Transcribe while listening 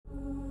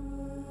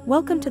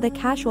Welcome to the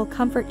Casual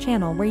Comfort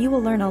channel, where you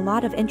will learn a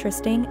lot of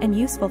interesting and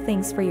useful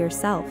things for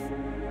yourself.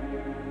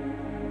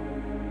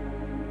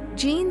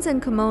 Jeans and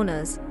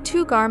kimonos,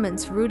 two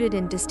garments rooted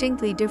in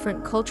distinctly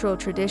different cultural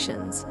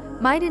traditions,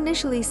 might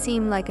initially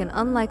seem like an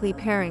unlikely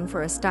pairing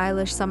for a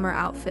stylish summer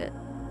outfit.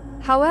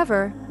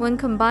 However, when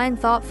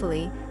combined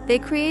thoughtfully, they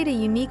create a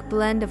unique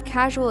blend of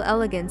casual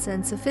elegance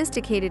and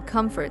sophisticated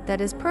comfort that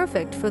is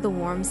perfect for the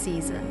warm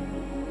season.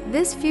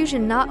 This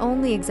fusion not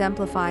only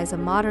exemplifies a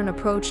modern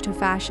approach to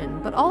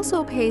fashion, but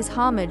also pays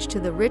homage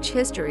to the rich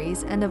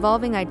histories and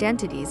evolving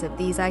identities of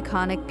these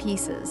iconic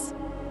pieces.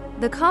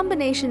 The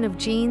combination of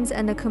jeans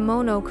and a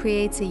kimono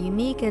creates a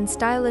unique and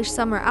stylish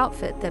summer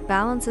outfit that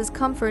balances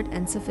comfort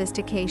and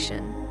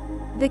sophistication.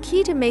 The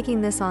key to making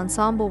this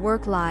ensemble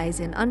work lies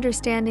in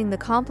understanding the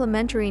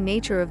complementary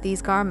nature of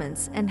these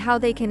garments and how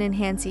they can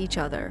enhance each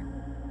other.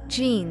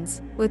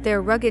 Jeans, with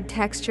their rugged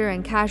texture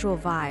and casual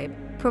vibe,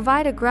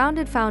 provide a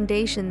grounded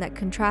foundation that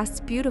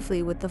contrasts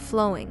beautifully with the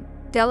flowing,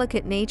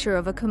 delicate nature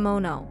of a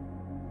kimono.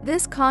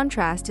 This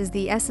contrast is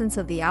the essence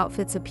of the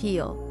outfit's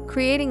appeal,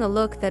 creating a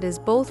look that is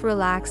both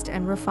relaxed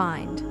and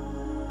refined.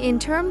 In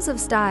terms of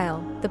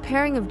style, the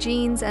pairing of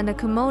jeans and a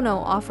kimono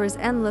offers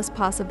endless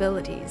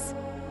possibilities.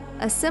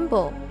 A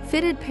simple,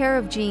 fitted pair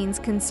of jeans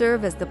can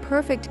serve as the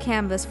perfect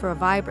canvas for a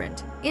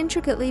vibrant,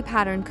 intricately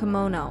patterned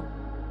kimono.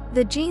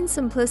 The jeans'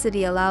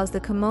 simplicity allows the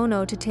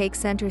kimono to take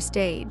center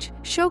stage,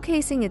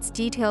 showcasing its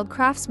detailed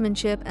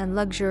craftsmanship and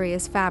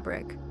luxurious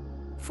fabric.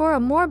 For a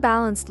more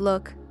balanced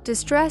look,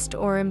 distressed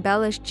or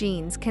embellished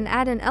jeans can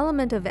add an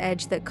element of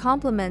edge that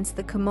complements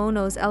the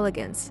kimono's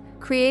elegance,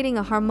 creating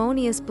a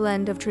harmonious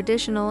blend of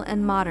traditional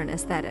and modern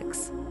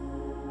aesthetics.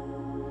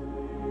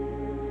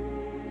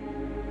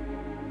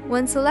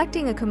 When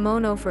selecting a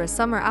kimono for a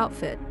summer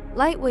outfit,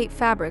 lightweight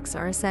fabrics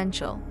are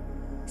essential.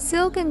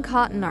 Silk and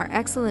cotton are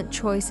excellent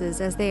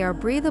choices as they are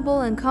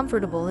breathable and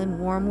comfortable in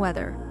warm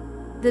weather.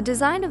 The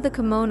design of the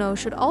kimono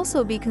should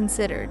also be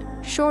considered.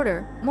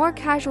 Shorter, more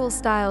casual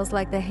styles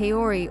like the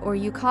haori or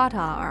yukata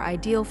are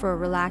ideal for a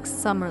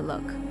relaxed summer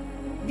look.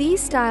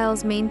 These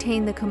styles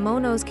maintain the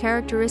kimono's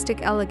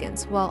characteristic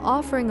elegance while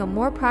offering a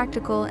more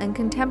practical and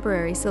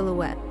contemporary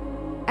silhouette.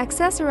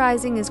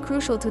 Accessorizing is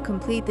crucial to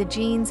complete the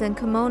jeans and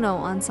kimono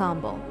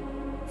ensemble.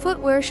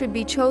 Footwear should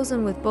be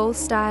chosen with both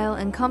style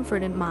and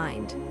comfort in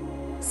mind.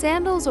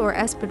 Sandals or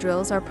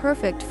espadrilles are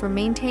perfect for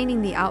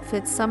maintaining the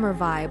outfit's summer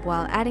vibe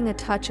while adding a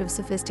touch of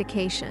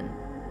sophistication.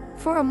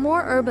 For a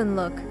more urban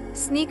look,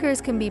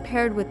 sneakers can be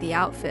paired with the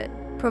outfit,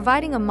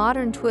 providing a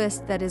modern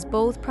twist that is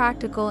both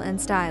practical and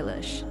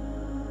stylish.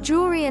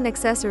 Jewelry and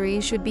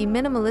accessories should be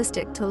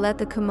minimalistic to let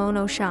the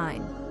kimono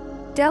shine.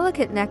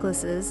 Delicate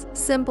necklaces,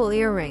 simple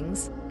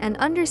earrings, and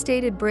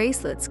understated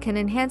bracelets can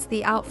enhance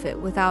the outfit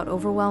without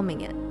overwhelming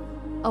it.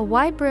 A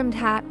wide-brimmed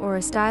hat or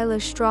a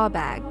stylish straw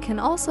bag can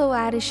also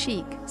add a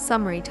chic,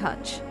 summery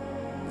touch.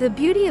 The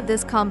beauty of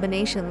this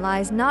combination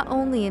lies not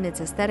only in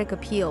its aesthetic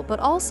appeal but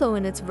also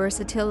in its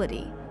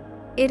versatility.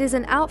 It is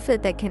an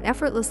outfit that can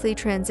effortlessly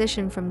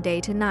transition from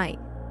day to night.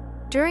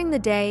 During the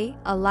day,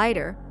 a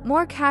lighter,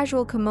 more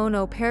casual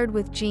kimono paired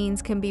with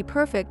jeans can be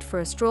perfect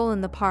for a stroll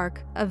in the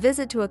park, a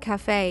visit to a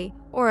cafe,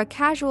 or a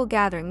casual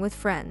gathering with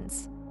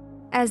friends.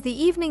 As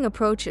the evening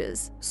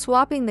approaches,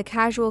 swapping the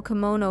casual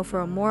kimono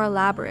for a more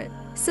elaborate,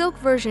 silk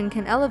version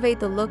can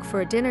elevate the look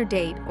for a dinner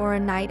date or a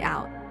night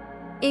out.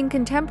 In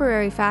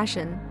contemporary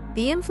fashion,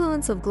 the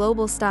influence of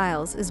global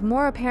styles is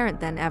more apparent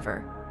than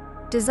ever.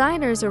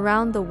 Designers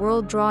around the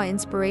world draw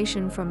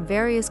inspiration from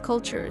various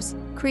cultures,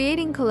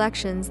 creating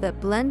collections that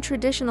blend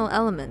traditional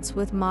elements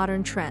with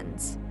modern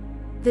trends.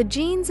 The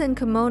jeans and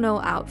kimono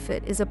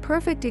outfit is a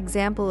perfect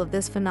example of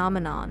this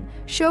phenomenon,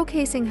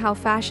 showcasing how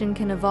fashion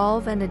can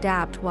evolve and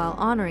adapt while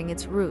honoring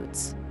its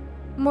roots.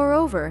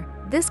 Moreover,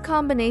 this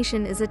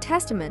combination is a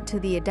testament to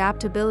the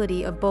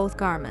adaptability of both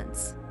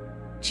garments.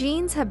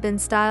 Jeans have been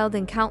styled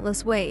in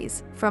countless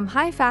ways, from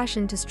high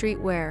fashion to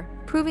streetwear,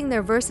 proving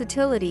their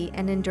versatility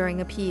and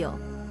enduring appeal.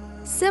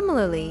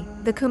 Similarly,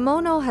 the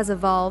kimono has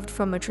evolved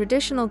from a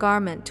traditional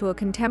garment to a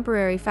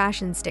contemporary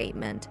fashion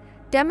statement,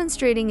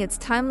 demonstrating its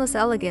timeless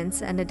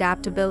elegance and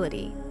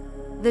adaptability.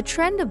 The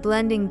trend of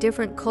blending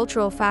different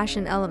cultural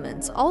fashion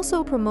elements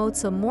also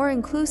promotes a more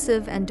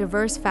inclusive and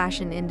diverse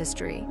fashion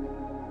industry.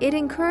 It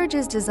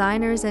encourages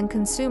designers and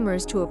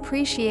consumers to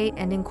appreciate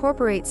and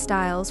incorporate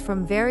styles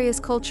from various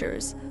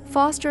cultures,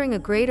 fostering a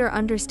greater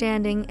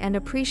understanding and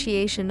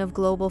appreciation of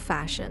global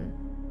fashion.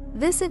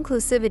 This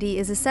inclusivity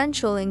is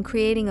essential in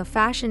creating a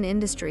fashion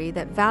industry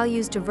that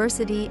values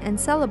diversity and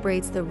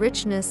celebrates the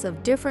richness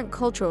of different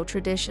cultural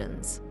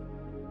traditions.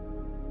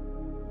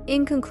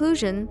 In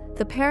conclusion,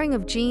 the pairing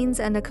of jeans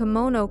and a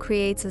kimono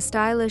creates a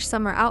stylish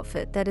summer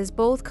outfit that is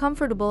both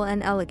comfortable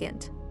and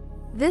elegant.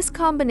 This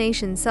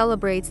combination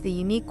celebrates the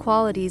unique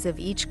qualities of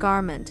each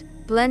garment,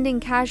 blending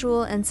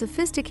casual and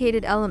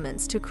sophisticated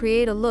elements to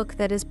create a look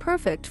that is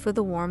perfect for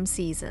the warm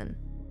season.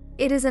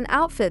 It is an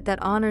outfit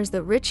that honors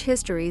the rich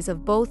histories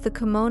of both the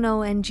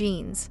kimono and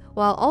jeans,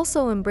 while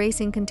also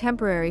embracing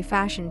contemporary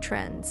fashion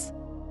trends.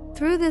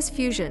 Through this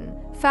fusion,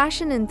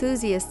 fashion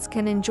enthusiasts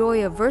can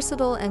enjoy a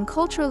versatile and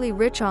culturally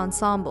rich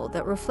ensemble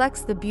that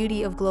reflects the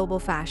beauty of global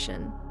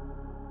fashion.